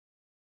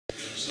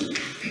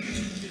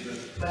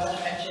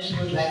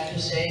would like to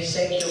say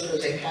thank you for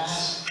the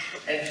cast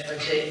and for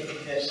taking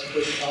us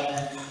good on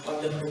a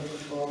wonderful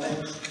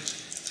performance.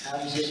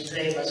 This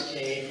play was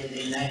created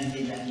in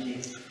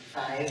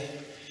 1995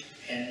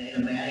 and in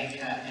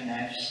America, and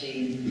I've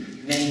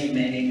seen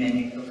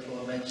many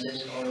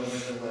performances all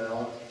over the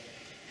world.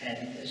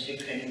 And as you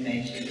can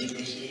imagine, it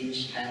is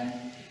each time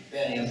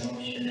very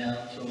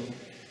emotional to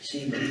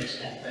see what has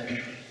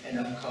happened. And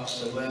of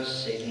course, the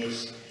worst thing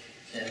is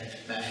that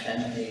my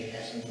family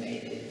hasn't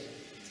made it.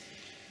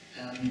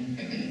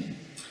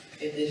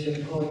 It is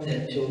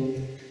important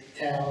to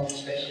tell,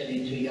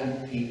 especially to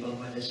young people,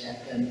 what has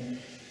happened,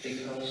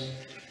 because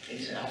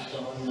it's after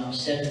all now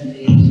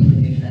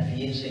 75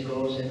 years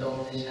ago that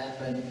all this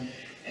happened,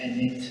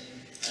 and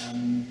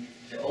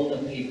the older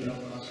people,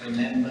 of course,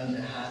 remember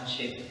the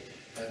hardship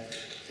that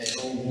the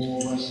whole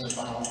war was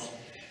about,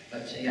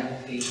 but the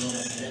young people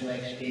have never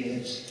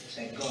experienced,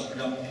 thank God,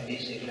 not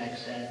anything like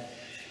that,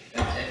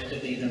 but have to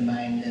be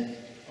reminded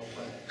of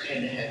what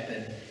can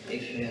happen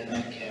if we are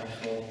not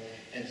careful.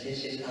 And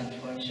this is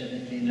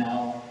unfortunately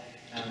now,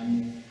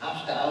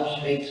 after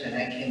Auschwitz, when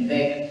I came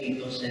back,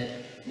 people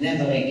said,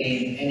 never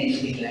again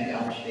anything like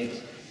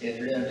Auschwitz, we have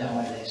learned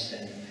our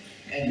lesson.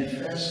 And the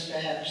first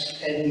perhaps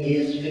 10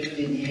 years,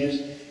 15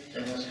 years,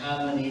 there was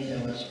harmony, there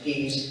was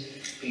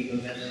peace, people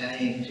were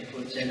trying to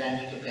put their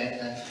life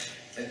together,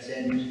 but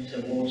then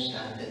the war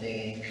started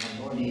in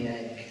Cambodia,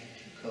 and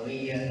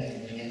Korea,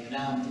 and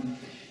Vietnam,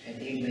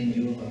 and even in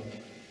Europe.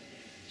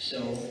 So,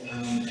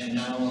 and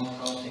now of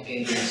course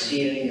again in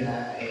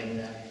Syria,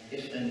 in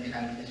different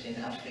countries in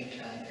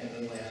Africa, and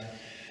everywhere.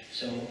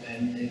 So,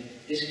 and the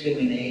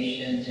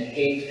discrimination, the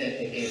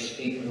hatred against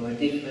people who are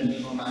different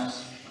from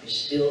us is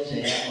still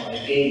there, or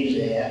again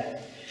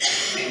there.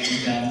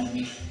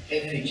 And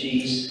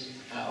refugees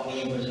are all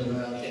over the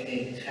world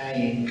again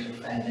trying to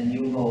find a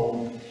new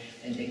home,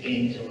 and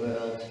again the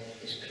world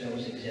is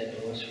closing their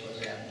doors for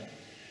them.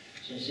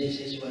 So this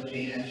is what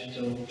we have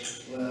to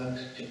work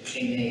to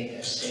create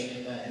a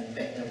safer and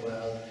better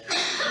world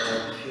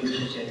for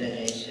future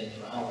generations,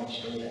 for our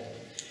children.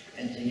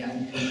 And the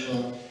young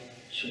people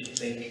should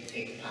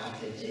take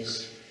part in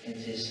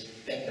this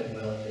better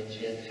world which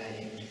we are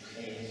trying to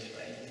create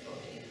for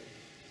everybody.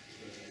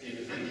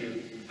 Eva, thank you.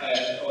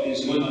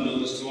 Audience, you might not know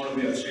this, tomorrow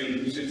we have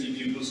 350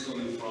 pupils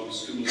coming from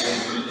schools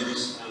and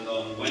communities, and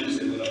on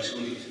Wednesday we'll have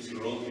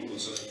 250-year-old people.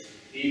 So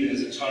Eva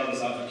is a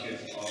tireless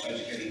advocate of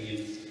educating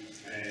youth.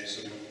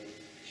 So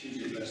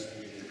hugely blessed that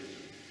we can do.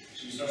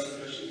 Should we start some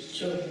questions?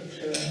 Sure.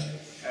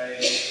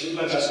 Who'd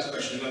like to ask a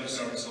question? Who'd like to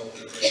start us off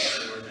with a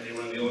question, or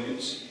anyone in the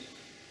audience?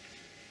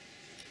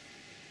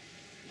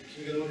 Can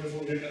we get a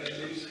microphone here, guys,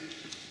 please?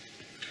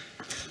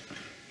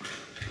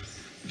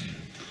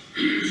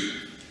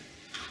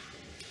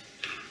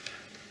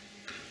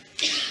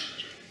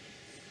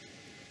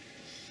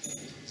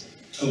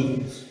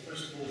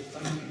 First of all,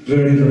 thank you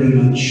very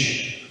much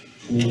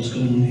for what's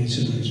going on here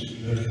tonight. It's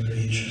been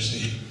very interesting.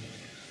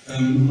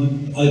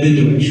 I've been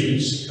to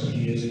Auschwitz a couple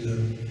of years ago.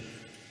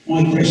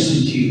 My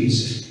question to you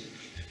is,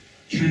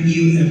 can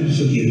you ever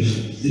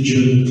forgive the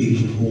German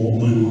people for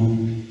what went on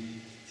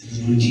in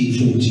the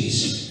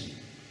 1940s?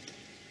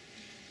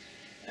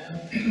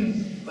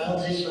 Well,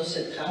 this was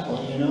the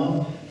trouble, you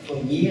know. For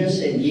years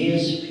and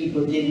years,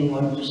 people didn't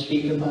want to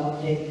speak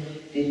about it,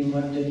 didn't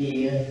want to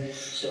hear,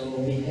 so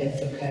we had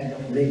to kind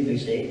of live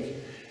with it.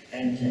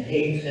 And the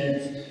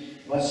hatred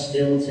was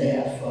still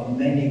there for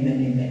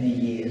many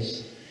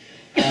years.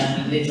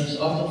 It was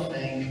Otto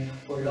Frank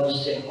who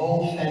lost his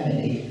whole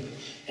family,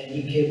 and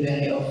he came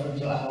very often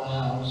to our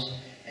house,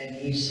 and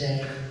he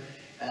said,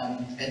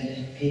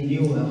 and he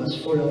knew I was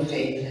full of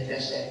hate, and I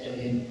said to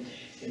him,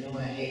 you know,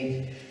 I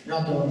hate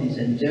not only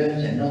the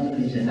Germans and not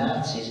only the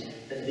Nazis,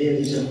 but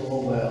really the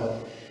whole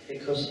world.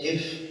 Because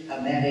if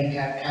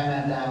America,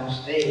 Canada,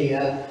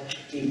 Australia,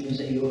 even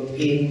the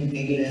European,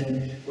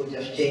 England would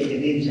have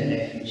taken in the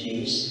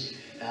refugees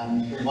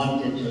who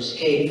wanted to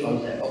escape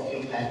from the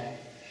occupied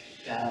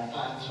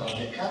parts of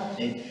the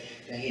country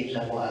where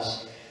Hitler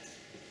was,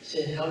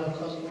 the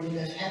Holocaust wouldn't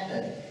have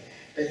happened.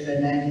 But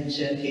when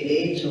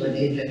 1938, so when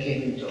Hitler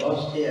came into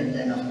Austria, and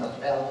then of course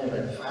Belgium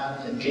and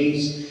France and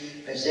Greece,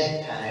 by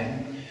that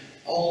time,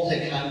 all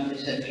the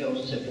countries had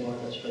closed the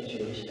borders for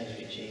Jewish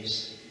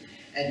refugees.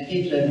 And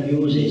Hitler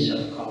knew this,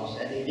 of course,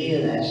 and he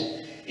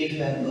realized, if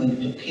I'm going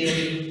to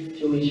kill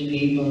Jewish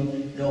people,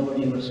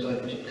 nobody was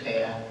going to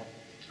care.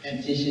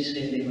 And this is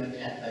really what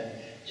happened.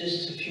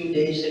 Just a few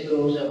days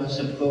ago, there was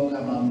a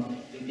program on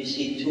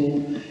BBC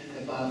 2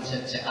 about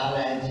that the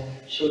Allies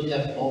should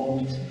have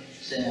bombed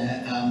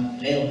the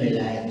railway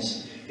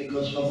lines,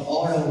 because from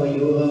all over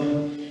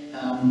Europe,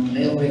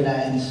 railway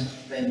lines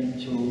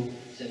went to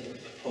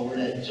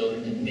Poland, so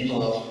in the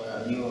middle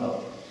of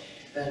Europe.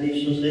 But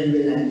if those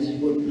railway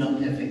lines would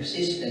not have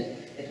existed,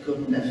 it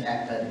couldn't have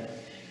happened.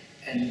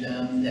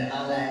 And the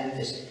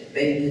Allies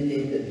debated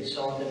it and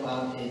thought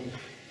about it,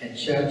 and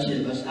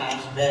Churchill was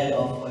asked very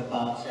often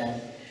about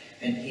that,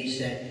 and he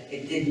said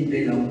it didn't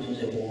belong to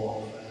the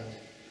war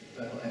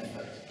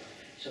effort.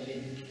 So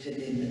they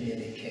didn't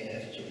really care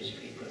if Jewish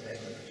people were going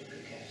to be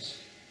cast.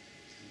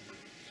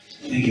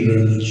 Thank you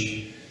very much.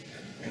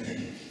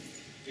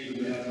 Even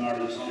we have an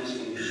Ireland Thomas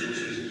from the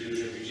Association of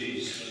Jewish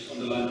Refugees, but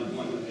underline the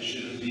point that there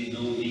should have been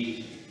no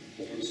need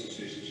for the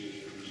Association of Jewish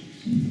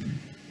Refugees.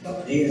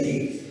 Not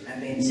really. I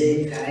mean,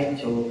 they try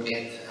to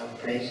get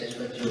places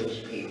for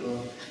Jewish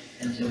people,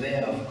 and there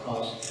were, of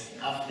course,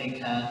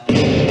 Africa,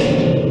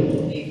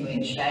 even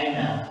in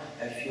China,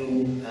 a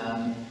few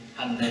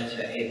hundreds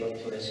were able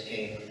to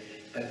escape,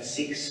 but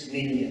 6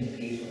 million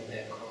people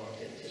were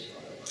caught in this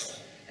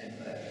Holocaust and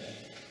murdered.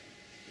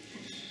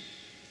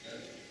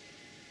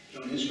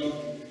 John Hitchcock,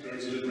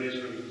 Parents of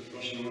Liberator of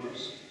Russian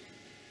Orders.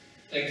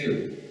 Thank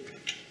you.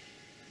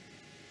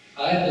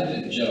 I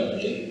lived in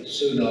Germany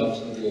soon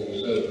after the war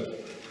was over.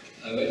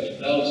 I went to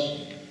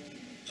Belgium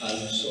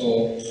and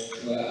saw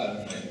where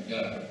Anne Frank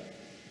died.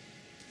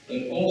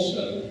 But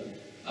also,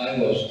 I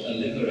was a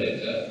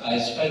liberator. I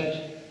spent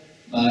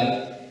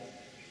my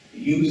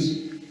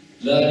youth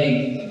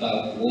learning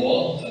about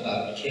war,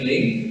 about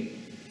killing.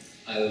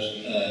 I was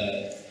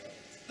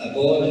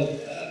aboard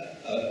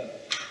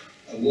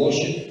a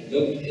warship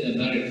built in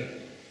America.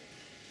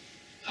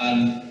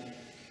 And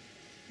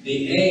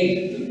the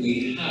aid that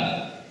we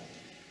had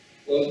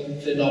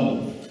was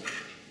phenomenal.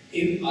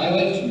 I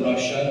went to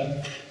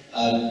Russia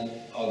and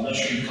on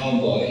Russian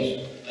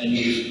convoys, and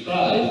you were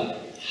surprised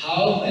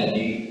how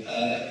many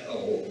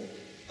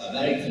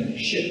American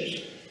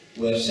ships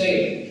were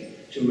sailing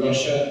to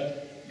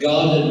Russia,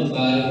 guarded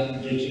by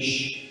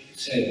British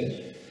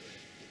sailors.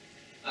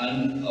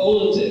 And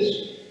all of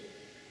this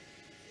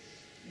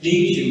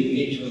leads you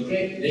into a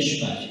great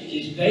mishmash. It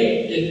is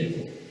very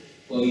difficult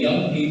for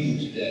young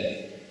people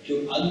today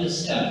to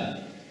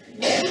understand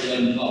what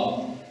went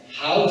on,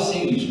 how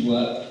things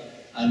work,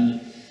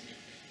 and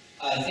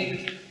I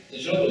think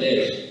the trouble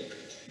is,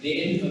 the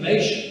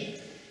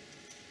information,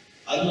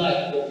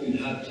 unlike what we've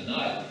had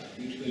tonight,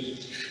 which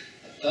was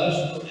a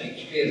personal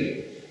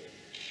experience,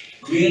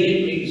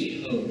 really brings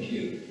it home to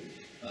you.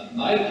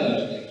 My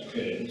personal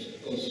experience,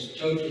 of course, is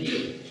totally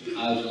different.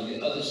 I was on the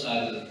other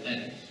side of the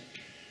fence.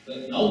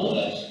 But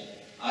nonetheless,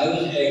 I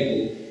was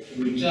able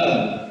to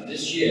return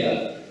this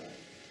year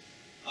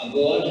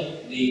aboard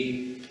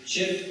the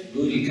ship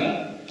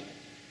Boudica,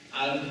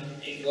 and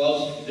it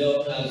was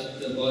known as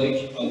the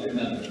Voyage of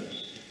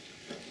Remembrance.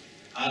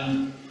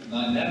 And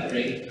my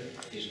memory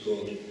is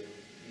good.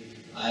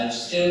 I am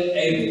still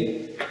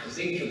able to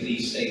think of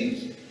these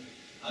things,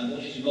 and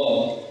what is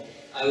more,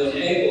 I was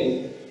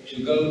able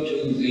to go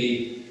to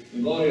the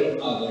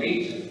Memorial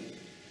Arboretum,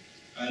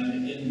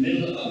 and in the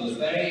middle of a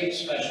very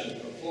special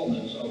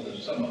performance of the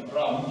Summer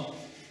Proms,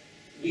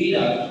 read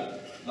out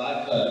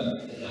my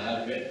poem that I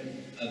had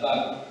written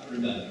about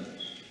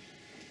remembrance.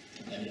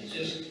 And it's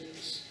just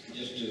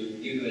to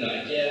give you an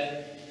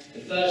idea,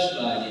 the first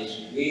line is,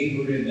 "We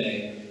who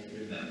remain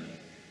remember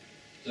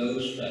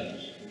those friends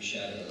who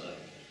shared a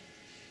life."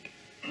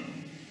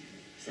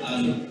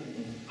 And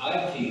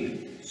I feel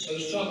so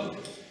strongly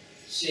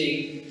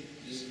seeing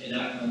this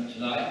enactment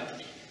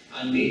tonight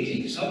and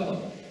meeting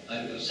someone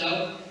like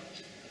yourself,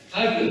 a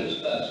fabulous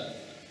person.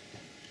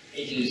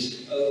 It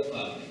is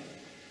overwhelming.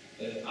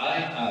 But I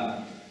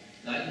am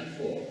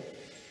 94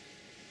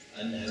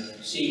 and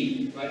have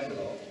seen quite a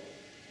lot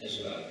as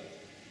well.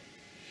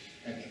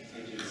 Thank you.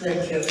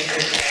 Thank you.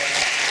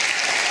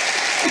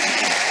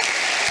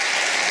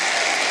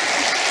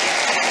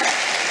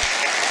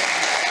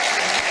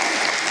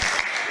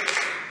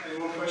 Any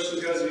more questions,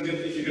 guys?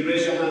 If you could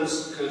raise your hands,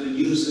 kind of in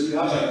unison if you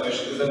have that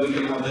question, because then we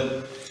can have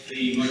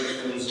the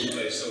microphones in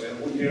place. So we have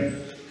one here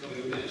coming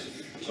up next.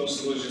 Close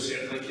to the is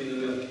here. Thank you.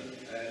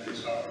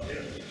 Ms. Harper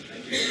here.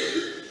 Thank you.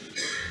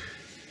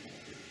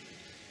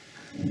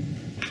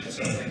 That's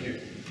right. Thank you.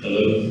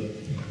 Hello.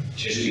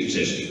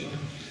 Testing.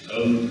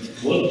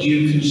 What do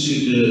you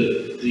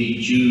consider the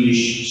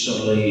Jewish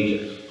side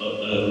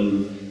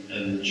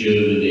and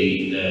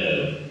Germany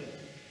now?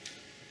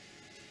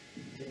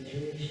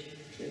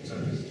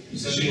 The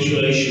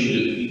situation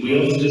that we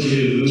often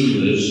hear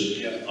rumours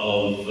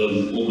of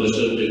almost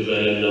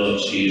underground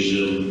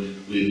Nazism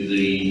with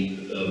the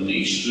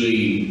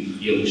extreme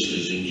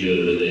youngsters in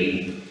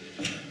Germany.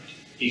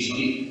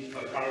 If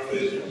I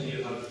paraphrase,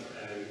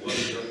 what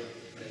is your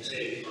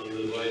take on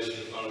the rise of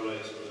the far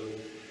right or the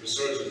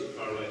resurgence of the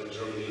far right in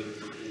Germany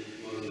in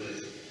modern day?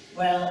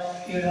 Well,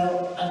 you know,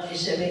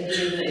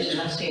 anti-Semitism is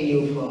nothing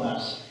new for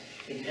us.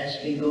 It has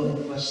been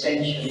going for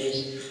centuries,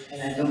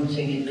 and I don't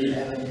think it will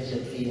ever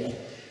disappear.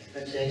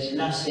 But there's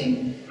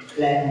nothing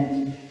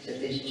planned,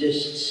 that is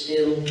just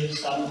still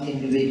some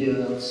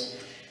individuals,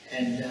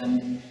 and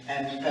I'm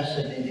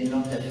personally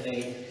not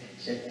afraid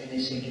that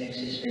anything like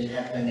this will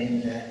happen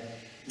in the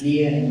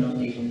near and not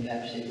even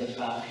perhaps in the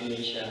far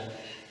future.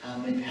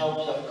 It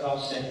helps, of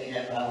course, that we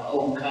have our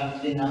own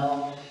country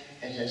now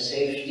as a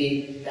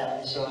safety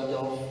belt, sort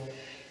of,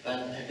 but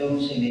I don't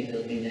think it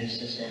will be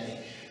necessary.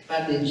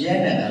 But in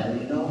general,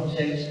 you know,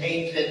 there is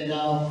hatred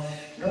now,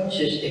 not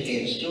just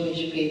against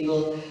Jewish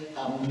people,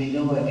 we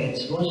know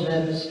against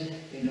Muslims,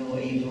 we know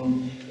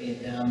even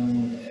in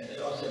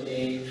also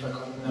they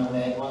forgotten now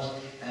where it was,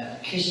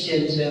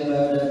 Christians were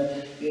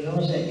murdered, you know,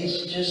 there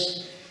is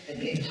just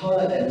an entire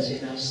tolerance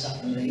in us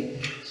suddenly,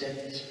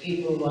 that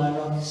people who are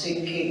not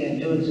thinking and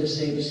doing the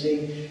same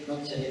thing,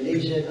 not the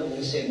religion, not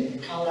the same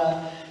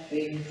color,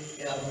 we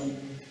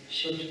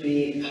should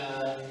be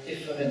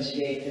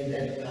differentiated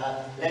and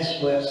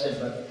less worse than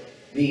what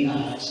we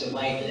are as a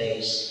white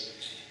race.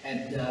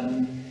 And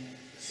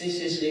this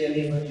is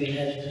really what we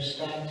have to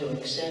start to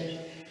accept,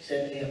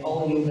 that we are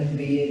all human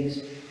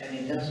beings, and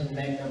it doesn't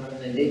matter what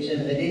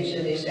religion.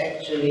 Religion is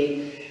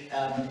actually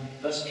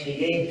was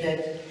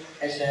created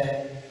as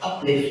an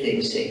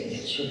uplifting thing.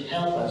 It should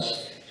help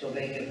us to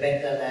make a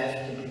better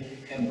life, to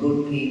become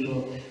good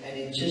people, and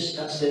it just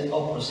does the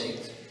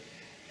opposite.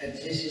 And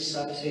this is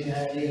something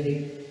I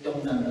really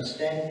don't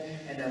understand,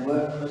 and I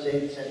work with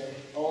it, that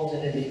all the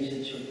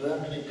religions should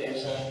work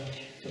together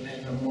to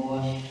have a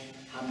more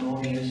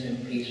harmonious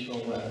and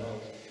peaceful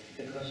world.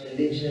 Because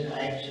religion are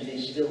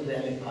actually still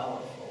very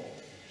powerful.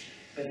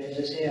 But as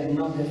I say, I'm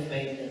not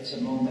afraid at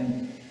the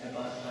moment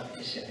about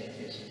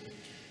anti-Semitism.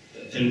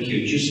 Thank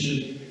you. Just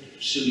a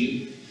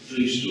silly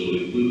brief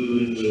story. We were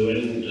in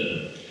Rwanda,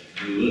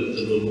 we were at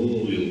the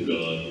Memorial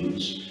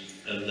Gardens,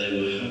 and they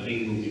were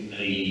having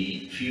a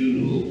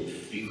funeral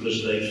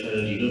because they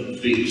found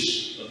enough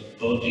bits of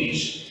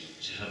bodies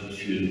to have a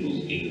funeral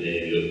in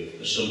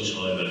there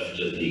sometime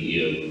after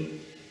the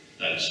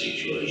that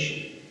situation.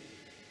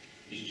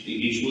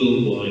 It's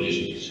worldwide,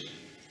 isn't it?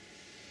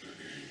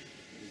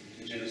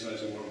 The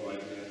genocides are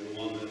worldwide.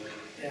 Rwanda.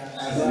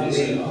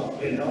 Yeah,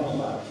 we know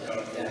about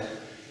that. Yeah.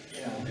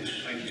 Yeah.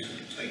 Thank you.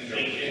 Thank you.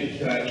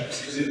 Thank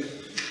you.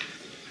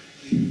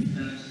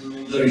 We're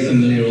all very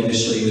familiar,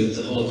 obviously, with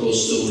the Holocaust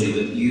story,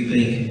 but you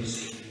being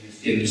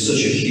given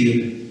such a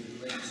huge,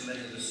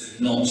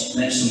 not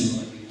met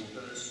some.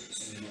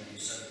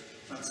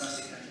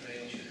 Fantastic, thank you very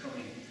much for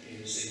coming here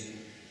this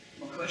evening.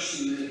 My question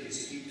really is,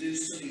 if you do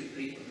study the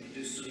people, if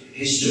you do study the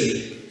History.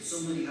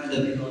 somebody had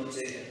a big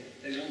idea,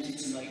 they wanted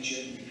to make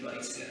Germany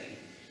great again.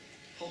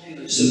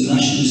 Popular So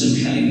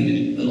nationalism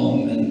came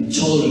along and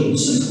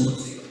tolerance and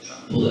equality got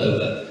trampled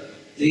over.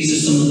 These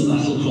are some of the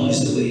battle cries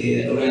that we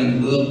hear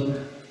around the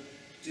world.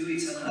 do we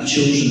tell Our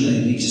children,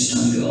 they need to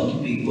stand guard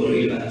and be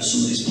worried about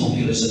some of this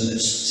populism that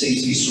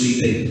seems to be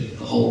sweeping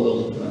the whole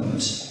world at the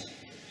moment.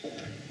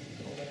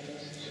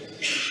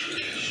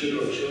 Should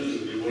our children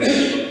be worried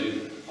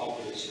about the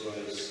populist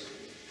rise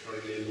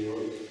currently in the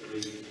world?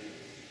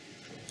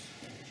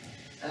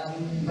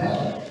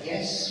 Well,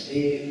 yes,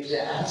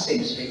 there are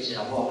things which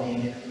are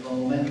worrying at the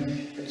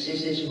moment, but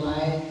this is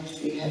why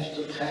we have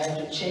to try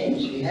to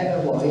change. We have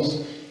a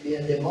voice, we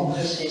are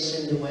democracies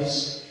in the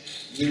West,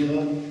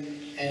 Europe,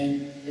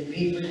 and the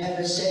people have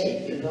a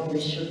say. You know,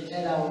 we should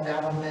tell our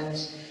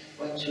governments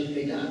what should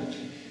be done.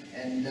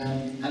 And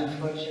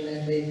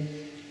unfortunately,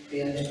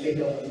 we are in a bit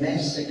of a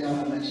mess. The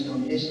governments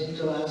don't listen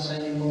to us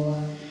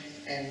anymore.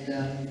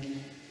 And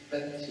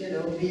but you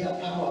know, we are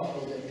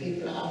powerful. The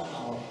people are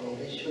powerful.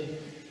 They should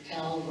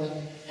tell what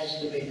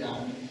has to be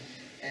done.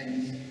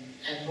 And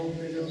I hope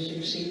we will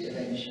succeed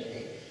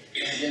eventually.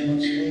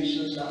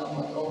 Demonstrations are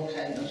about all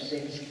kinds of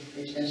things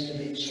which has to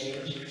be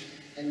changed.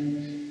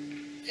 And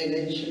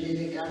eventually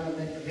the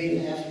government will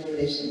have to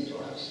listen to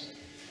us.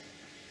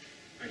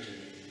 Thank you.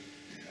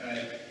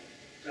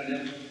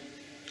 Daniel?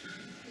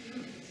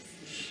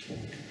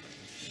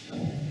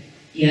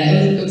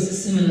 Yeah, it was a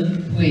similar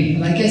point,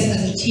 but I guess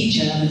as a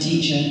teacher, I'm a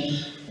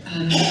teacher,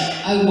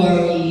 I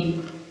worry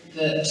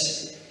that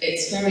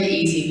it's very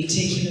easy,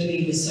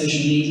 particularly with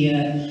social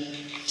media,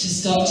 to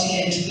start to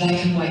get into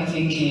black and white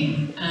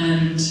thinking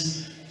and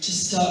to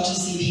start to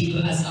see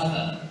people as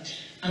other.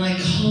 And I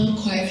can't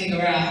quite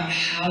figure out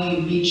how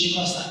you reach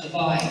across that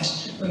divide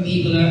when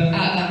people are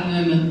at that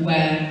moment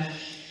where,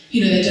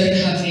 you know, they don't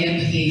have the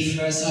empathy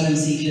for asylum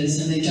seekers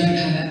and they don't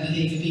have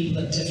empathy for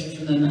people that differ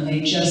from them and they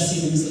just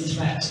see them as a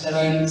threat to their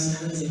own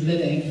standards of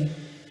living.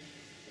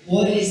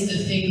 What is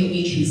the thing that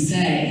we can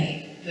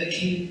say that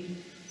can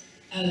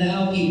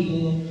allow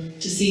people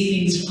to see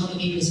things from other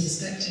people's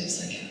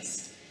perspectives, I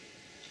guess?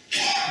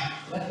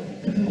 Well,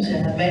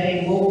 there are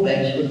many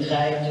movements who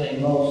try to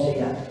involve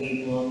the young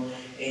people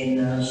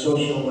in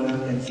social work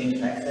and things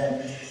like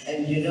that.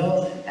 And you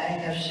know, I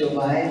have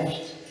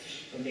survived,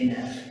 I mean,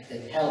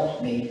 that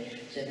helped me,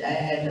 that I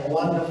had a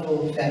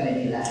wonderful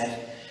family life.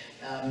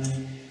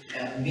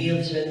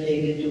 Meals were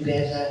taken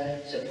together,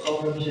 the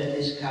problems were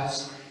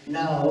discussed.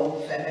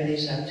 Now,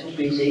 families are too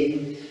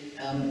busy.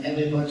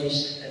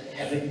 Everybody's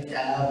having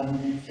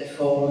the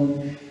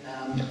phone,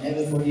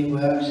 everybody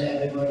works,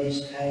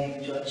 everybody's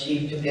trying to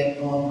achieve to get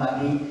more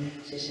money.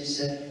 This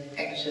is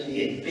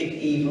actually a big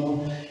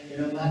evil. You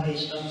know, money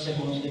is not the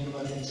most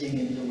important thing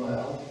in the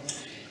world.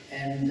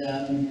 And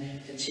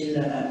the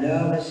children are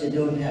nervous, they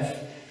don't have,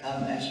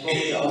 I spoke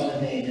the other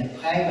day in a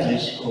primary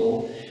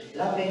school,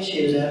 lovely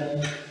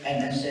children,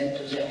 and I said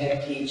to the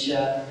head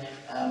teacher,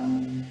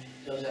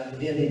 those are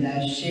really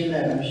nice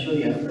children, I'm sure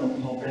you have no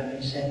problem.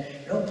 He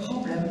said, no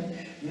problem,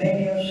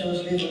 many of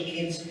those little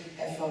kids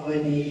have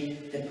already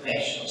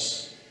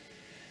depressions.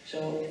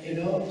 So, you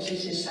know,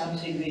 this is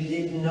something we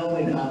didn't know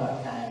in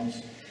our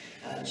times.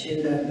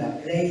 Children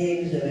were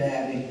playing, they were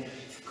having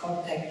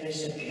contact with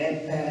the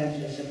grandparents,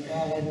 with the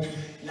parents.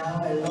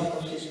 Now a lot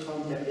of this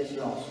contact is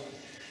lost.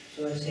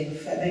 So I think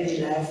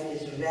family life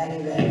is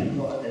very, very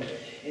important.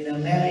 In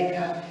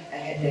America, I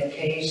had a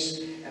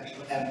case,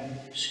 a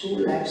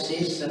school like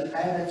this, a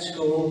private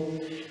school,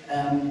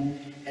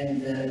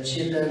 and the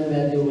children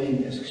were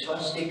doing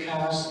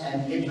swastikas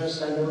and Hitler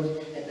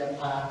salute at a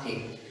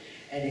party.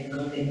 And it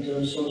got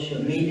into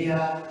social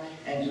media,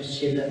 and the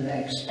children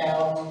were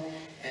expelled.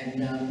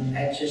 And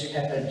I just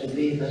happened to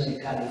be, it was in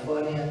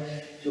California,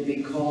 to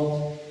be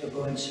called to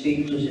go and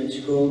speak to the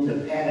school,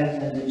 the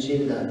parents and the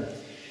children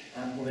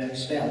who were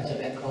expelled, so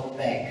were called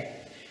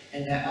back.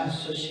 And I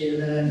asked the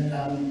children,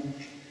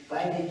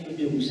 why did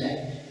you do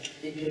that?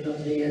 Did you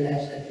not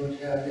realize that would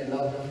hurt a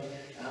lot of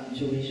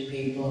Jewish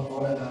people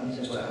all around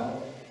the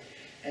world?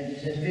 And they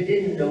said, we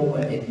didn't know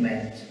what it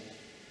meant.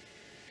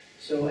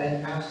 So I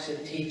asked the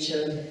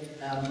teacher,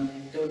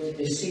 don't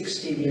be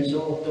 16 years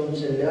old, don't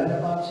you learn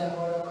about the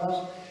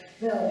Holocaust?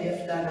 Well, we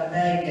have done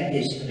American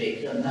history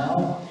till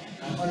now.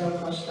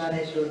 Holocaust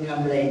studies will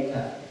come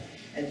later.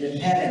 And the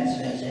parents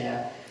were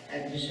there.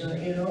 And so,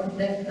 you know,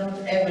 that not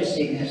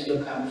everything has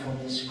to come from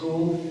the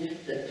school.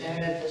 The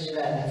parents as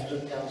well have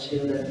to tell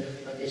children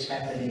what is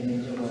happening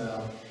in the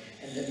world.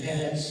 And the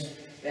parents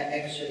were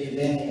actually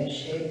very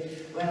ashamed.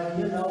 Well,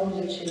 you know,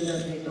 the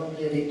children, we don't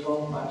really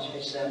talk much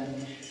with them.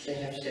 They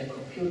have their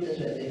computers,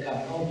 when they come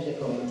home, they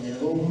go in their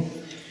room.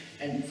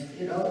 And,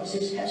 you know,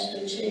 this has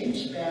to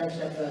change. Parents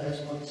have a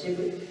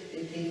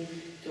responsibility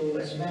to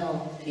as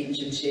well teach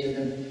the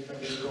children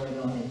what is going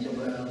on in the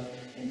world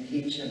and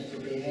teach them to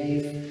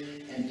behave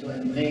and to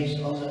embrace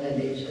other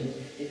religions.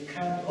 It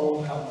can't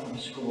all come from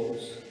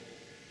schools.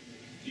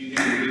 Do you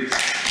think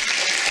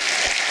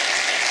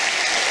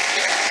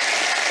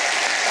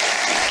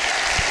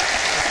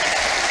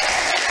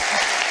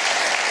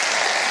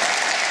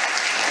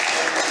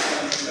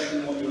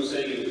second what you were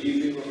saying, do you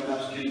think we're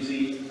perhaps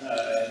guilty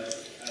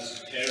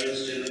as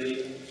parents generally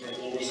for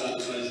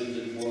over-sanitizing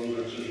the world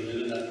our children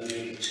live in, that we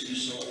make it too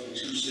soft and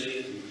too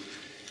safe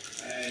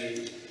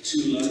and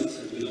too light,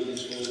 and we don't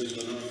expose them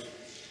to enough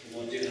of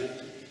what did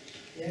happen?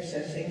 Yes,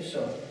 I think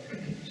so.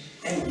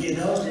 And you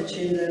know, the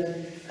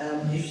children,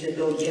 if they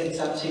don't get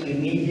something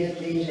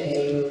immediately,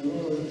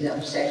 they're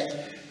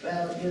upset.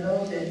 Well, you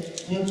know,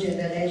 the new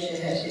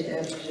generation has it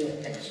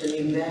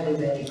actually very,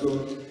 very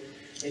good.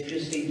 If you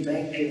think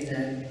back in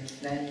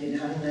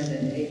 1900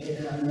 and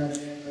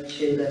 1800, the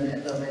children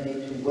had already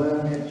to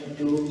work and to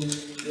do,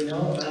 you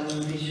know,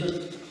 we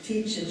should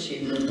teach the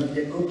children what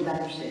the good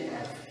lives they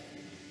have.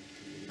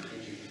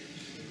 Thank you.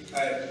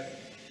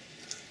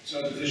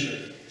 Dr. Fisher,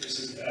 this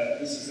is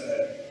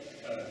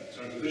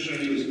Dr. Fisher,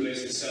 he was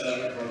placed in South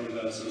Africa for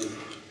medicine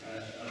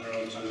at our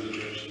own time of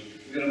liberation.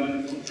 We get a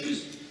microphone,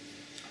 please.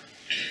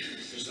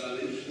 Mr.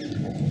 Stanley.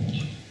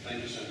 Thank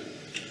you, Senator.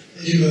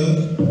 Eva,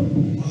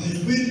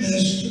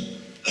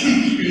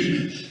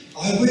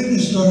 I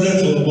witnessed a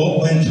little what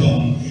went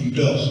on in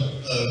Glasgow,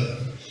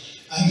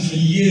 and for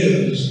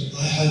years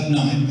I had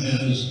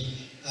nightmares,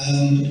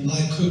 and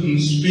I couldn't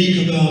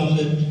speak about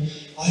it.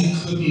 I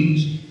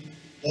couldn't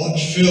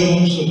watch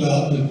films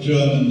about the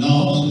German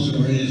Nazis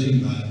or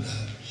anything like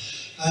that.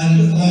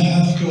 And I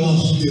have to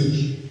ask you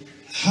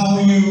how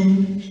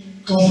you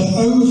got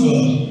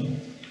over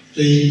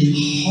the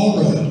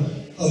horror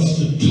of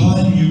the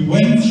time you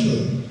went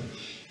through.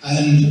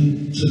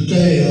 And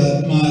today I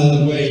admire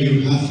the way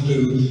you have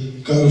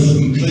to go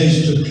from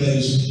place to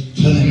place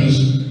telling us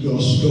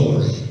your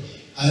story.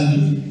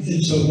 And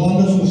it's a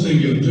wonderful thing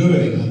you're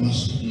doing, I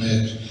must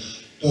admit.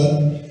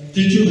 But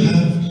did you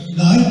have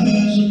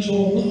nightmares at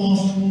all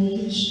after all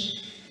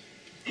this?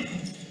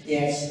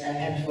 Yes, I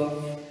had for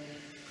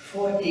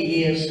 40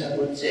 years, I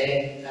would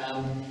say,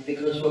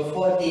 because for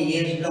 40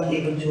 years, not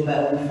even to my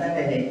own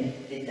family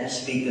did I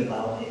speak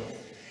about it.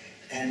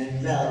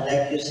 And well,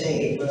 like you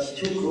say, it was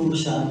too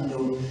gruesome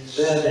to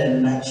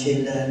burden my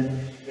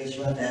children with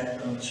what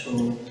I've gone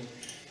through.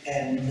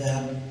 And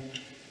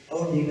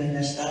only when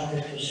I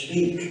started to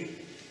speak,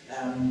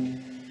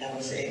 I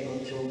was able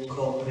to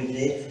cope with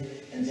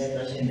it. And that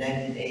was in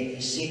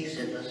 1986.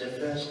 It was the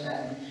first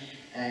time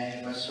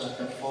I was sort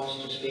of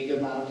forced to speak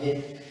about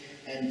it,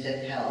 and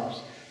that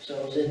helps.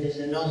 So that is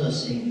another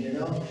thing, you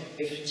know.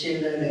 If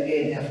children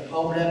again have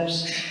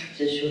problems,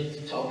 they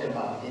should talk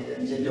about it,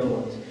 and they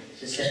don't.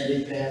 They send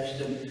it perhaps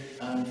to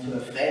a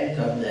friend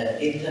on the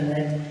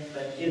internet,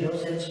 but you know,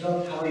 that's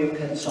not how you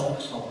can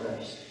solve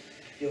problems.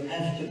 You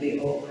have to be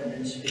open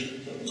and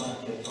speak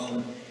about your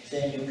problem.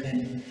 Then you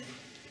can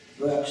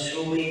work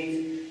through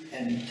it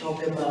and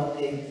talk about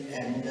it.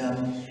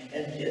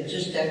 And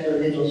just tell you a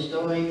little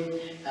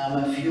story.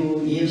 A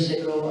few years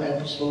ago,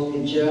 I spoke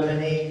in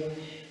Germany,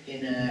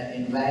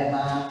 in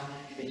Weimar,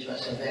 which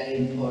was a very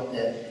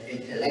important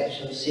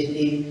intellectual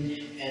city.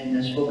 And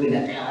I spoke in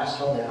a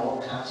castle, there are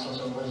all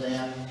castles over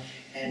there.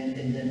 And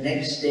the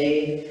next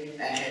day,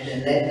 I had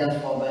a letter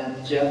from a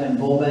German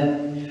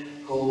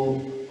woman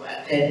who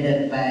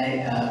attended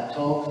my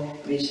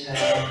talk with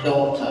her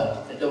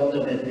daughter. The daughter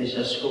went with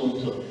her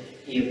school to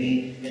hear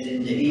me, and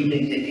in the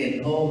evening they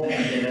came home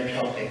and they were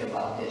talking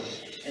about it.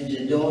 And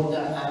the daughter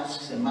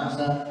asks the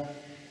mother,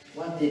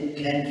 what did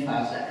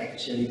grandfather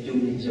actually do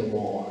in the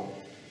war?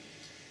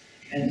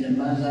 And the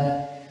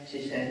mother,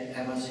 she said,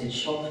 I was in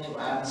shock to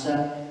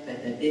answer, but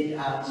I did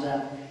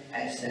answer.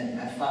 I said,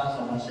 my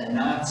father was a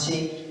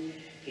Nazi.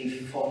 He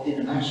fought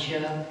in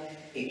Russia.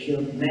 He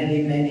killed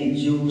many, many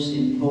Jews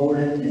in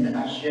Poland and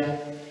Russia.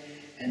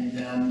 And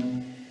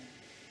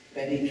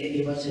when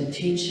he was a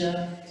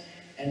teacher,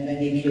 and when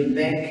he came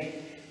back,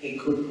 he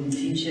couldn't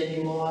teach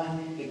anymore.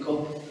 He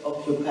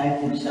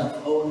occupied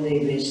himself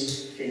only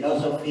with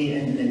philosophy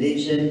and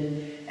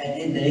religion. I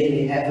didn't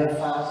really have a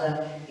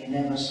father. He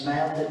never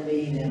smiled at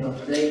me. He never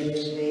played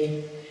with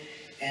me,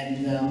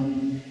 and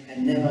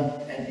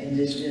in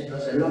this it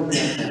was a long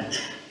letter.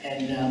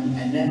 And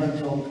I never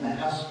told my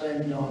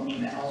husband nor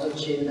my other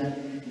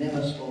children.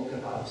 Never spoke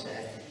about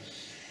that.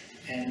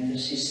 And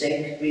she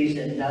thanked me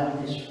that now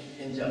it is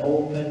in the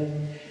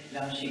open.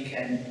 Now she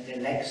can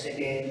relax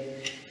again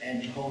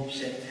and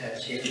hopes that her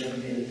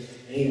children will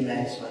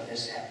realize what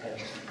has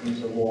happened in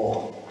the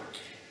war.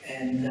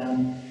 And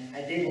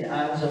I didn't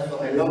answer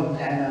for a long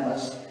time. I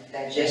was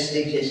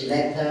digesting this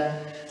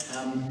letter,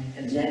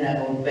 and then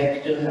I wrote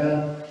back to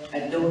her, I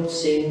don't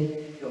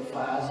think your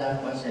father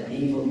was an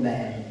evil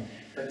man,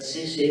 but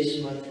this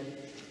is what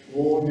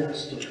war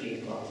does to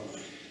people.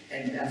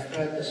 And I've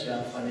heard as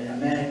well from in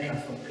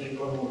America, from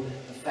people who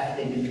are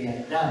fighting in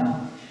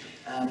Vietnam.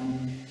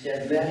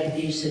 They're very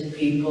decent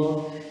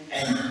people,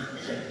 and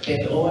they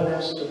get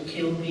orders to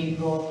kill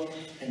people,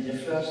 and the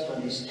first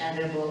one is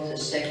terrible, the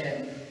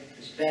second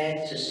is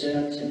bad, the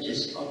third is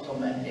just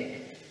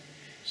automatic.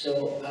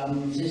 So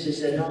this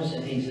is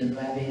another reason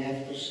why we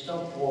have to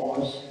stop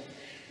wars,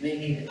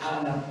 make it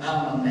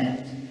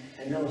armament.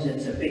 I know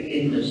that's a big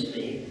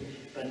industry,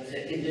 but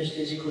the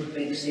industries could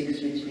make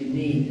things which we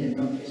need and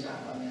not with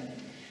armament.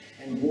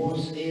 And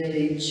wars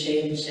really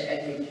change the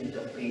attitude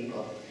of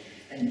people.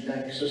 And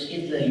like so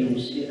Hitler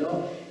used, you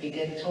know, he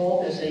get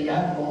taught as a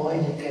young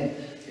boy,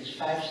 it's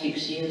 5,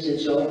 6 years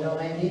he joined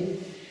already,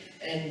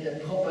 and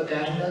the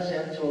propaganda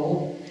they're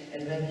told,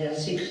 and when they're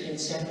 16,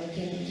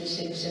 17, they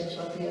think that's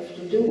what we have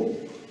to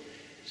do.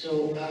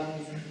 So,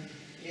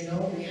 you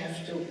know, we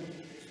have to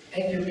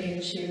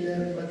educate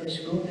children what is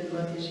good and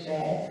what is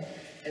bad,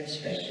 and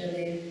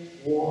especially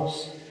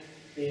wars.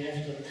 We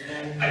have to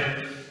try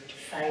to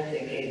fight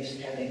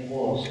against having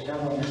wars.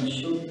 Government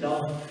should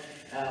not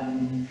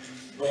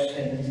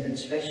weapons, and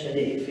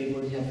especially if we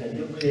would have a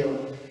nuclear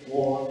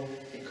war,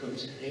 it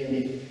could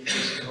really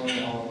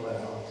destroy our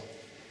world.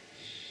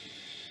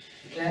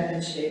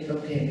 Climate change,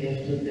 okay, we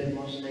have to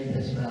demonstrate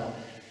as well,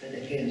 but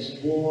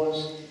against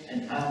wars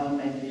and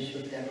armament, we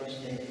should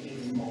demonstrate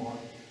even more.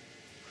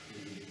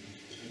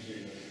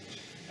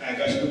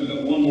 Guys, we've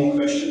got one more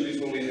question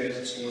before we head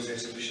towards the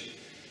exhibition.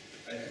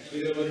 Can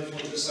we go right in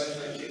front of the side,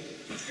 thank you.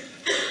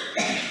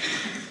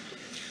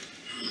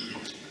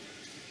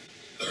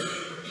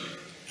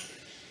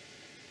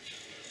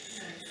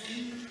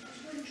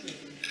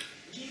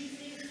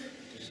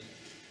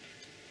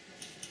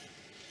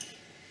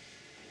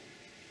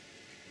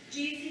 Do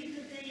you think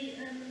that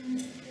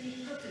the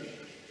public,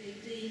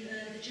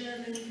 the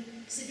German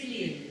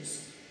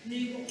civilians,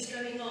 knew what was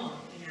going on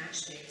in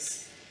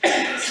Auschwitz?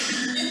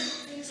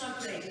 Things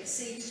I've read, it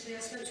seems to be, I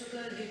spoke to a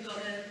girl who got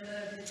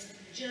a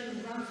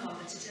German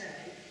grandfather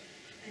today,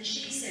 and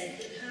she said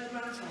that her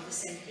grandfather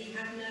said they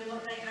had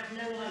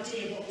no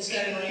idea what was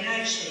going on in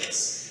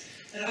Auschwitz.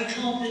 But I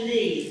can't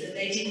believe that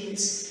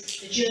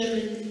the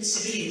German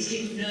civilians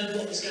didn't know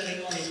what was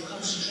going on in the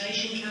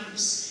concentration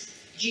camps.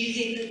 Do you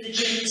think that the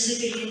German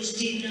civilians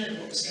did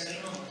know what was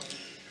going on?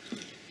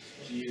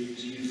 Do you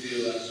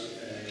feel that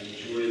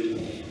during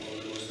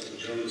Holocaust that the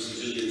German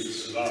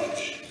civilians at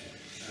large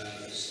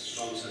there's a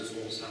strong sense of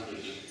what was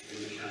happening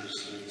in the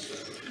camps and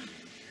stuff?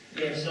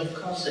 Yes, of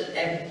course,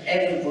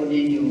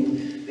 everybody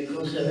knew,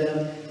 because there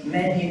were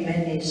many,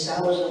 many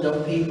thousands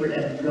of people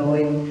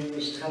employed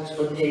with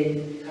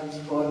transporting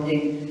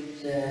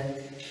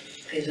the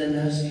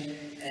prisoners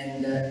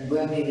and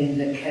working in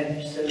the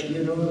camps. So,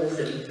 you know, there's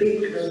a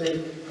big,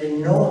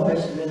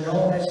 enormous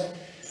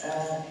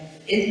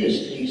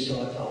industry,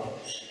 sort of.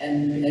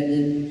 And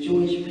the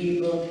Jewish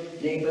people,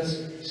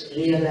 neighbors,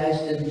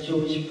 realized that the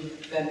Jewish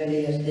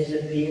family has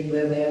disappeared.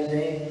 Where were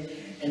they?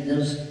 And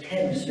those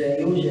camps were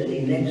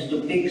usually next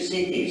to big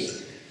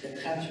cities. The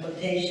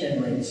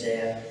transportation went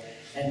there.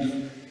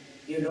 And,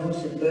 you know,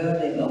 the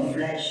burning of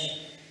flesh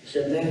is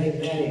a very,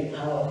 very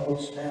powerful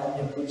smell.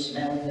 You could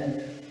smell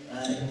them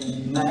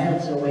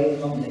miles away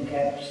from the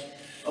camps.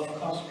 Of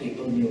course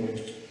people knew.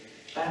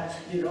 But,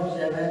 you know,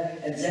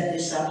 and that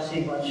is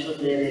something one should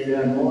really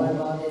learn more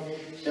about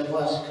it. There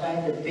was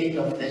quite a bit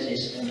of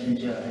resistance in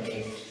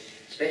Germany,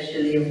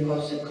 especially, of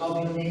course, the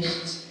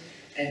communists,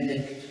 and the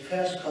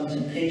first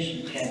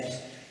concentration camps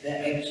were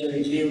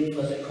actually built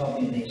for the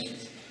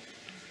communists.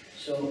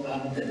 So,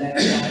 the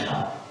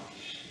Lager.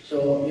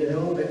 So, you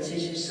know, but this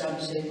is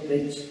something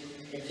which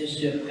it is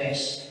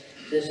suppressed.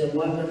 There's a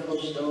wonderful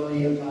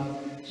story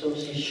about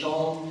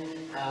Solihull,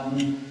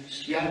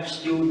 young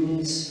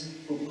students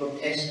who who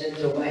protested,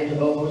 the White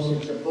Rose,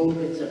 it's a book,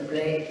 it's a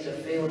play, it's a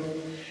film.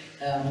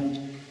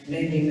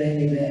 Many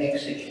were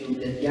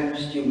executed, young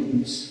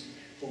students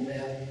who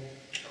were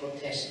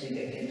protesting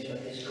against what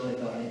is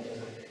going on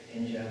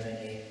in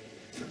Germany.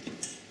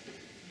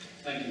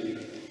 Thank you,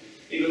 Eva.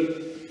 Eva,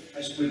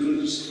 we could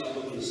just stop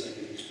up in a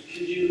second.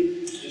 Could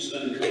you just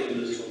spend a couple of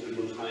minutes talking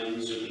about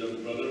Heinz, your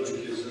little brother,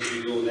 because as we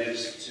go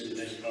next to the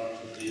next part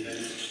of the event,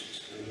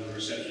 and we'll have a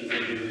reception for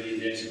everybody in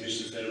the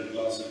exhibitions there with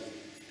lots of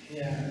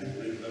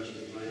reproductions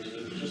of Heinz.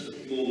 But just a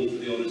moment for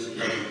the audience.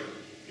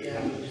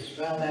 Yeah,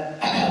 well,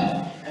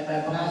 my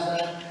brother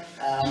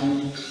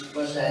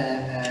was a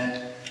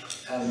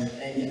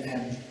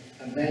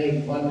very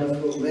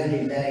wonderful, very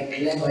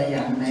clever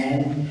young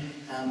man,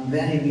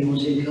 very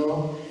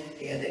musical.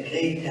 He had a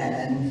great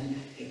talent.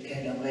 He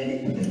can already,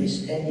 when he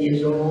was 10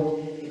 years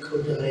old, he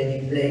could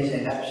already play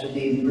the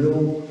Rhapsody in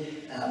Blue,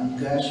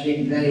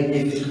 Gershwin, very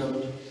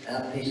difficult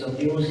piece of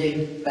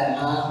music by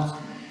heart.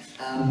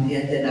 He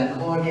had an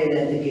accordion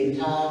and a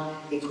guitar.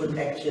 He could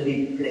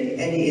actually play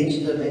any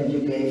instrument you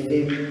gave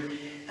him.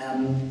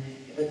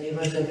 But he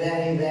was a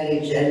very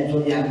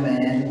gentle young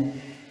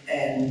man.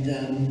 And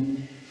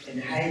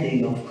in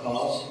hiding, of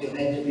course, you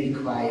had to be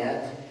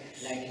quiet.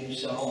 Like you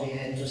saw, we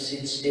had to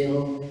sit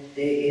still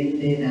day in,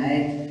 day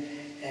night,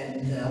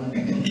 and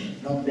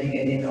not make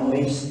any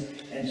noise.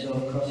 And so,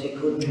 of course, he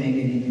couldn't make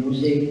any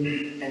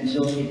music. And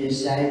so he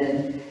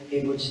decided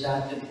he would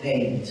start to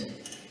paint.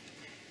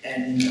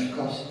 And of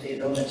course, you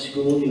know, at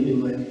school you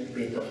do a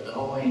bit of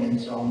drawing and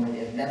so on, but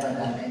you've never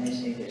done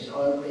anything with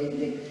oil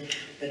painting.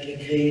 But he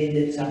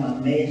created some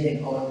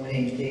amazing oil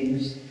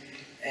paintings,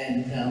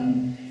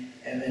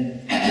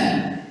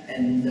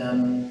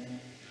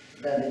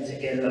 well, it's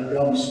again a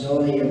long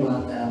story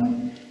about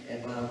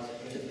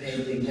the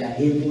paintings are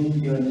hidden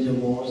during the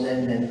wars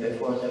and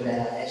before they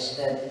were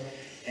arrested.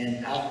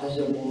 And after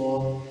the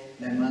war,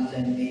 my mother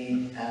and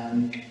me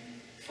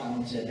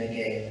found them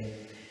again.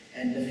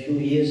 And a few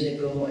years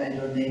ago, I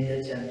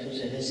donated them to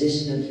the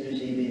Resistance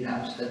Museum in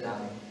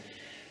Amsterdam.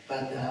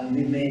 But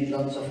we made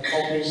lots of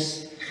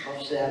copies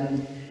of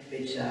them,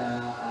 which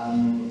are,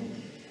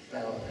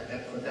 well,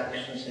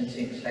 reproductions and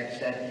things like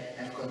that.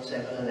 I've got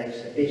several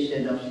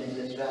exhibitions of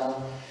this as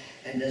well.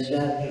 And as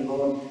well, he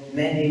wrote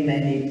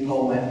many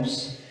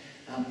poems,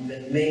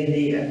 but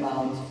mainly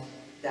about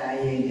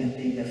dying and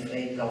being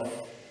afraid of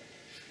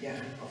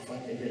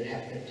what will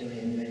happen to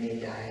him when he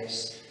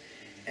dies.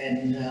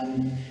 And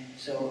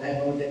so I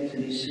wrote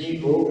actually 3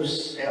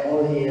 books. They're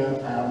all here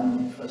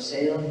for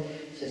sale.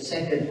 The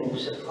second book,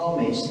 The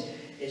Promise,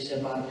 is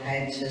about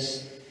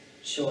Heinz's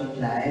short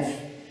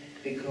life,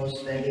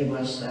 because when he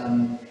was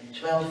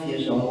 12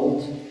 years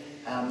old,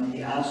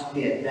 he asked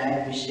me at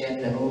night, we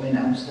shared a room in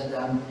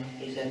Amsterdam,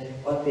 he said,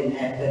 what will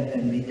happen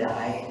when we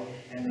die?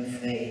 I'm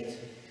afraid.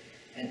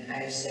 And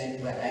I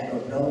said, well, I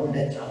don't know,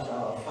 that's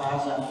our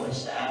Father who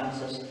has the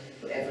answers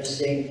to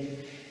everything.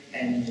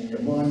 And in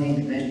the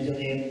morning, I went to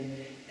him,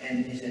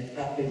 and he said,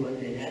 Papi, what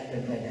will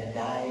happen when I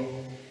die?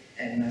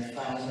 And my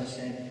father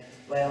said,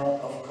 well,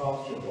 of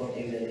course your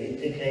body will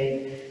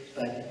integrate,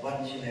 but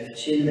once you have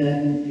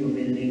children, you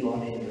will live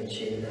on in your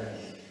children.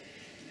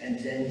 And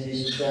then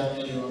this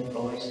 12-year-old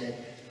boy said,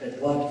 but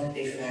what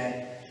if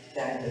I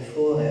die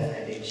before I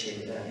have any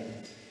children?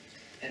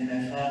 And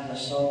my father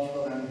thought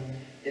for a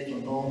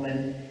little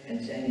moment, and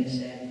then he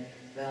said,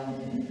 well,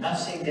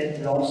 nothing gets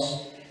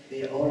lost.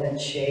 We are all a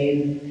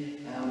chain.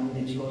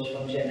 It goes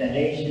from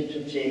generation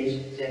to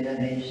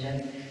generation,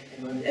 and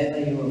whatever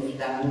you have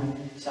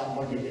done,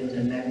 somebody will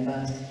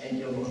remember, and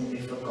you won't be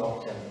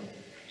forgotten.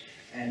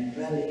 And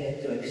well, he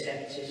had to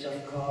accept this,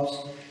 of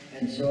course,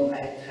 and so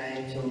I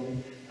tried to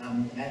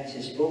write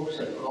this book,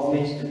 The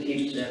Promise, to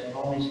keep the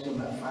promise to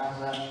my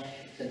father,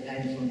 that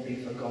times won't be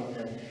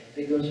forgotten.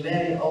 Because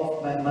very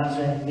often my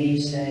mother and me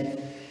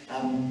said,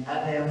 Anne,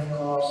 of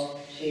course,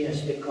 she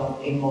has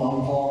become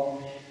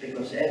immortal,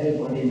 because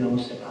everybody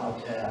knows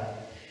about her.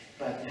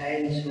 But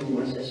Heinz, who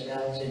was as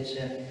well such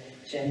a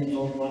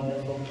gentle,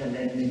 wonderful,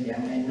 talented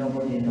young man,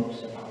 nobody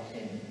knows about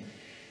him.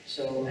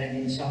 So, and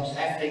in South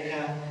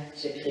Africa,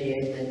 they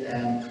created,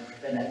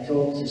 when I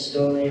told the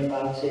story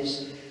about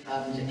this,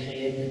 they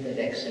created an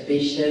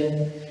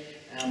exhibition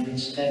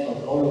which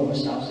traveled all over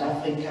South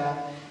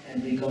Africa,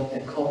 and we got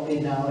a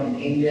copy now in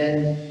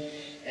England,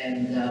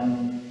 and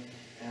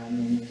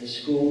the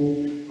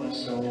school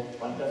was so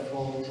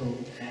wonderful to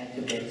try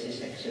to get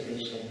this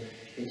exhibition,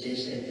 which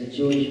is at the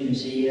Jewish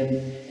Museum,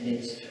 and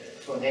it's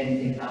for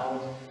renting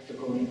out to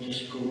go into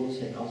schools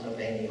and other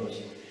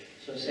venues.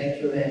 So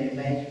thank you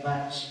very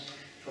much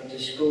for the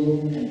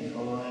school and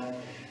for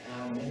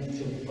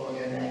to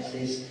organize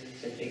this,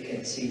 that we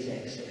can see the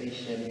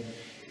exhibition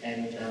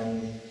and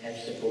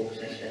have the books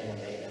as well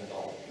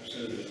available.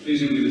 Absolutely.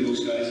 Please read the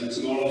books, guys. And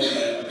tomorrow,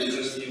 of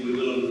interest to you, we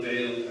will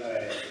unveil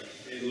a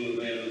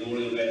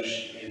memorial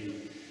bench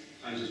in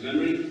Heinz's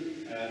memory.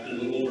 And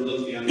we'll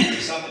overlook the animal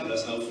sapling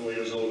that's now 4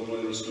 years old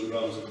growing on school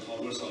grounds at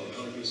Palmer's Hall.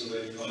 I'll give us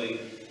away calling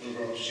one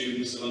of our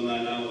students,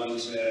 alumni now, and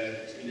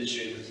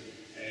initiated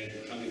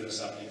planting that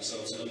sapling. So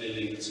it's a lovely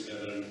link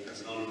together, and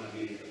it's an honour to have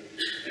you here.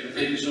 Eva,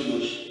 thank you so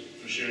much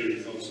for sharing your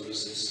thoughts with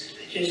us.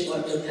 I just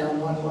want to tell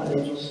one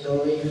little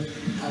story.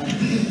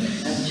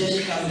 I've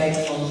just come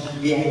back from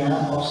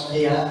Vienna,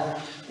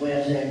 Austria,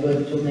 where they're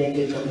going to make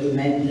a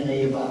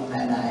documentary about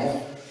my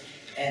life.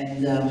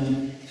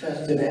 And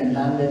first they were in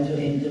London to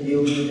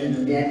interview me, then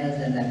in Vienna,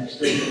 then I'm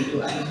still going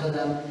to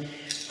Amsterdam.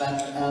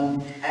 But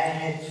I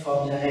had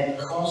from the Red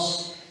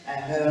Cross, I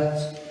heard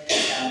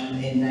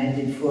in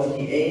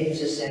 1948, they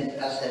sent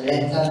us a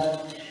letter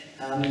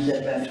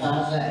that my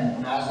father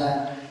and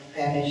brother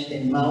perished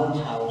in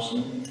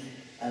Mauthausen,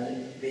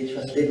 which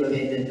was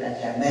liberated by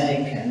the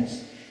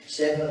Americans,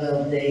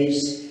 several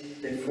days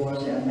before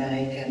the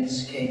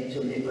Americans came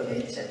to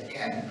liberate that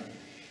camp.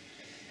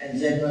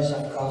 And that was,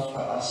 of course, for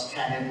us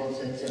terrible,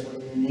 that they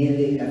would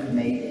nearly have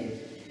made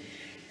it.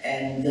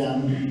 And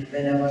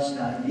when I was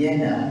now in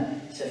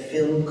Vienna, the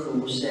film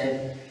crew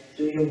said,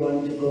 "Do you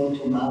want to go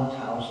to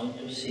Mauthausen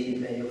to see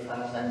where your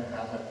father and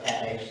brother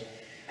perished?"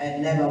 I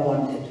never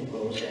wanted to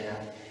go there,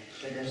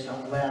 but I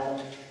thought,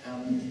 well,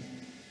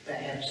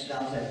 perhaps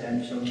now that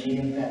I'm so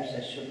near, perhaps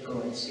I should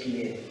go and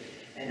see it.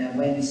 And I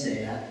went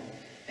there,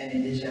 and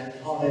it is a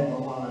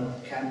horrible, horrible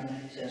camp.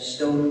 There are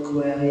stone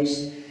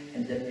quarries,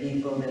 and the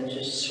people were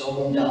just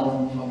thrown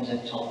down from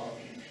the top.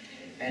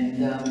 And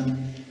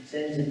then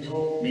they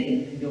told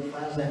me, your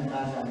father and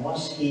brother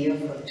was here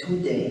for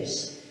 2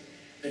 days,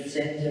 but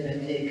then they were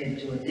taken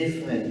to a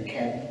different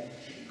camp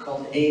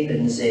called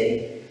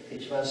Ebensee,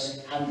 which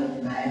was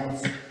 100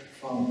 miles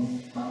from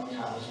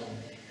Mauthausen.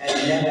 I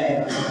never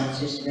ever heard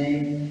his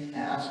name. I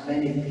asked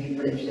many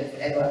people if they've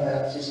ever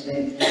heard his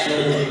name,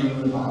 nobody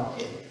knew about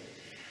it.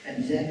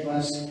 And that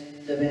was,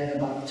 there were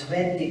about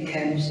 20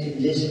 camps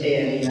in this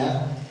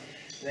area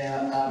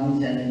where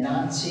the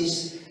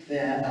Nazis,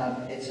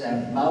 where it's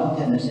a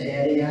mountainous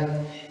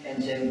area,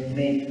 and they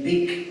made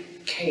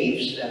big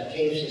caves. The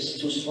caves is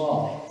too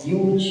small,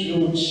 huge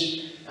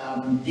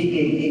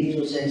digging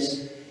into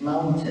these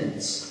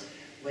mountains,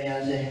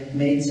 where they had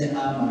made the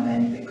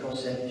armament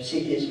because the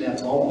cities were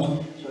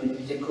bombed, so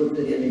they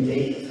couldn't really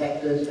make the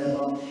factories were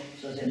bombed,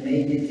 so they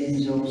made it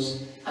in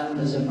those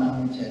under the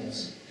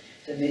mountains.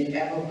 They made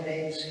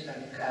aeroplanes,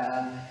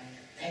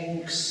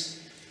 tanks,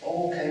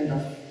 all kind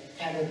of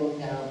terrible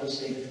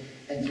things,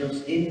 and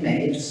those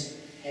inmates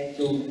had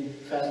to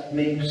first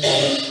make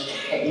those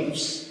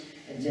caves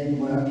and then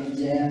work in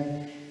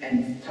there,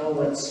 and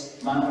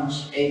towards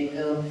March,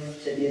 April,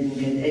 they didn't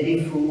get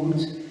any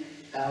food.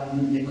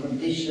 The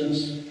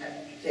conditions,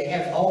 they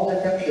have all the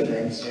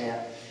documents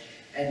there.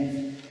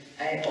 And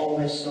I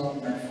always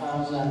thought my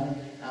father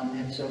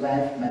had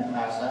survived my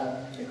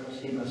brother because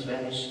he was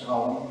very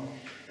strong.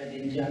 But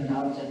it turned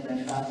out that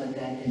my father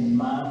died in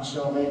March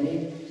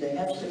already. They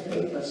have the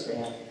papers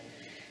there.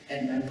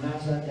 And my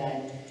brother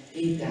died,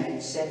 he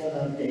died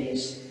several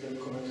days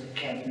because the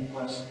camp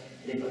was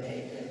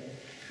liberated.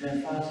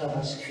 My father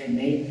was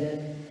cremated,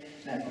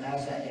 my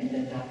brother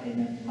ended up in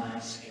a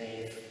mass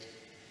grave.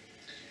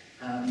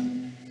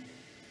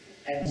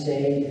 And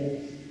say,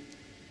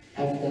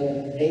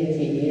 after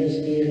 80 years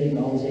hearing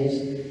all this,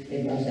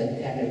 it was a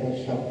terrible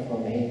shock for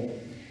me.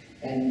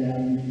 And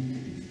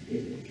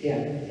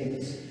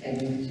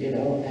and you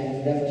know, I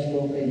have never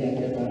spoken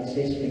yet about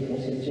this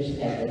because it just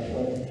happened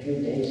for a few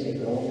days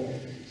ago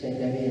that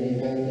I really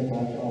heard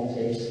about all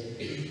this.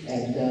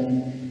 And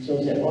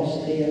so the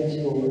Austrians,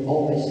 who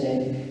always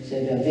said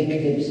they were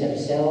victims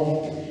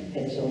themselves,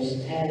 had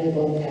those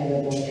terrible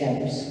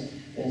camps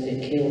where they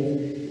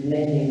killed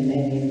many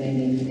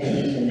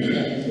tens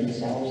and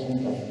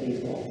thousands of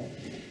people.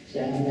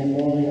 There are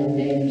memorial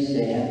names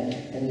there,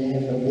 and they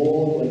have a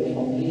wall going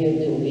from here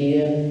to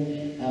here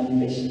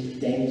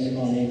with names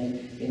on it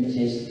in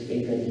this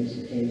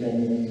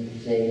even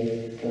they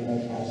where my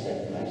father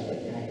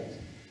died.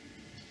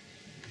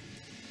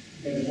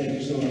 Thank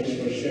you so much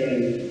for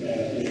sharing your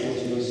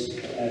thoughts with us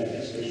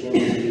as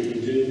extraordinary as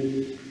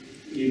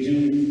you do.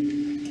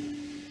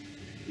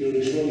 You're an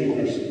extraordinary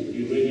person.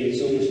 You radiate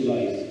so much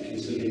light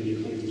considering you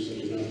come from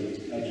such an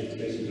abject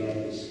place of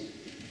darkness.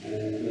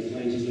 And at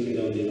times just looking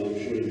down you, I'm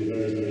sure you'll be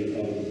very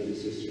proud of the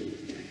sister.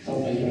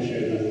 Thank you for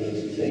sharing that with us.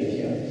 Thank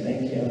you.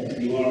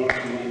 You are, in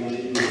my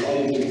mind,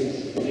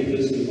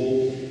 forgiveness and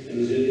hope and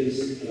resilience,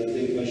 and I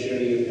think by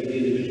sharing every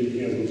individual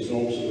here will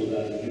absorb some of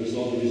that, give us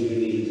all the wisdom we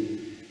need,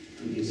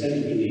 and the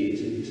incentive we need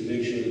to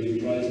make sure that we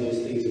prize those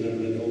things and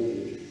never let go of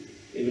them.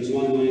 If it's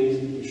my mind,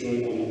 I'm sure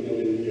in my